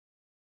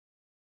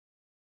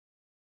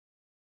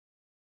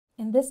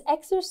In this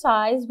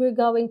exercise, we're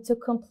going to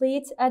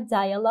complete a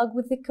dialogue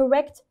with the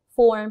correct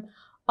form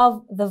of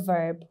the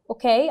verb.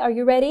 Okay, are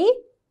you ready?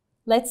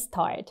 Let's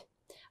start.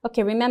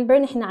 Okay, remember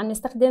نحن عم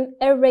نستخدم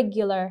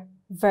irregular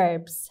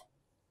verbs.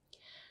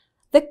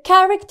 The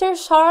character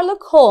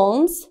Sherlock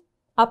Holmes,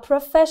 a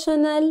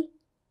professional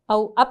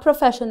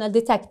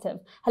detective.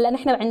 هلا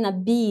نحن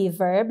عندنا be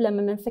verb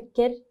لما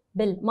بنفكر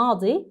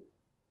بالماضي.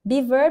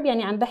 be verb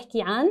يعني عم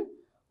بحكي عن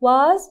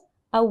was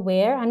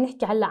aware. عم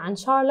نحكي هلا عن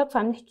شارلوك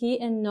فعم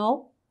نحكي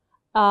إنه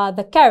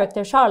the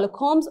character Sherlock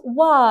Holmes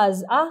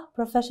was a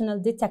professional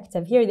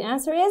detective. Here the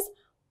answer is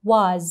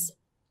was.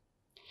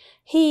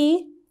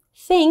 He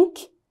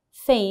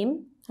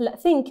fame. هلا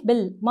think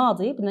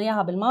بالماضي بدنا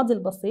إياها بالماضي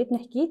البسيط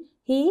نحكي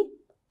he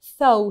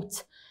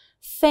thought.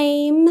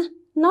 fame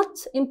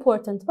not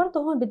important. برضه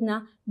هون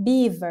بدنا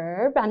be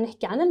verb عم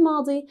نحكي عن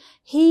الماضي.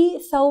 He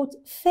thought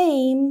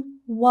fame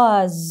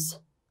was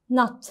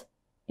not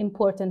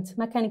important.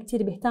 ما كان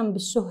كتير بيهتم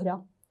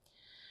بالشهرة.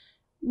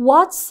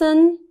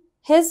 Watson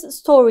his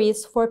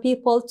stories for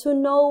people to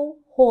know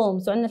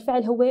Holmes. وعندنا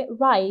الفعل هو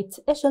write.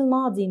 إيش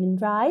الماضي من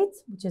write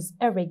which is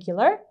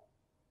irregular?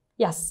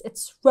 Yes,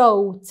 it's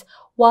wrote.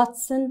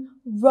 Watson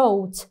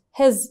wrote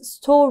his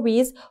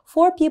stories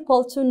for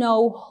people to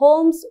know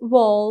Holmes'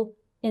 role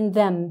in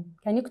them.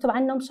 كان يكتب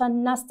عنهم مشان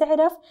الناس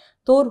تعرف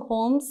دور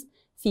هولمز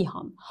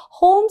فيهم.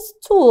 Holmes'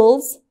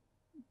 tools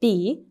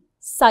be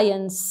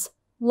science,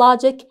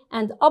 logic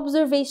and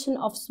observation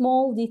of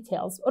small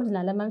details.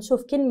 قلنا لما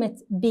نشوف كلمة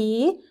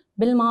be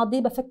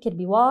بالماضي بفكر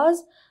ب was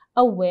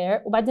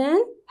aware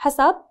وبعدين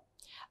حسب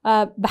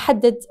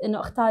بحدد انه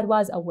اختار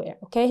was aware.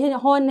 اوكي هنا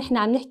هون نحن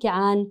عم نحكي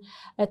عن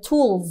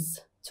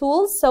tools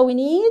so we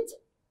need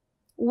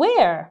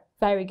where.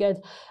 Very good.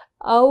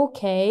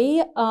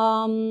 Okay,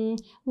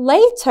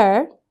 later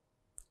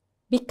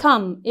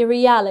become a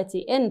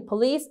reality in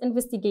police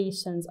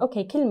investigations.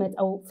 Okay, كلمة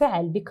أو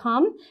فعل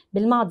become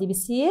بالماضي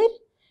بصير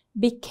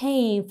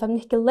became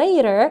فبنحكي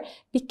later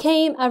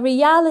became a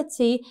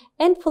reality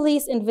in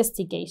police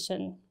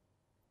investigations.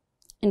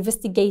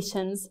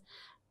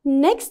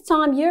 Next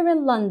time you're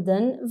in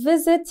London,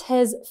 visit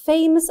his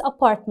famous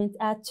apartment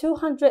at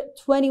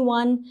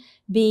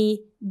 221B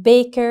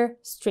Baker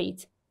Street.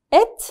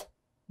 It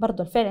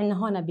برضو الفعل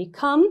عندنا هنا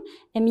become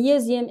a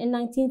museum in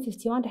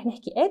 1951 رح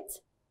نحكي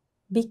it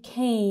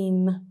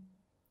became.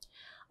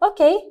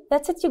 Okay,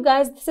 that's it you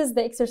guys. This is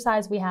the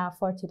exercise we have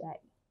for today.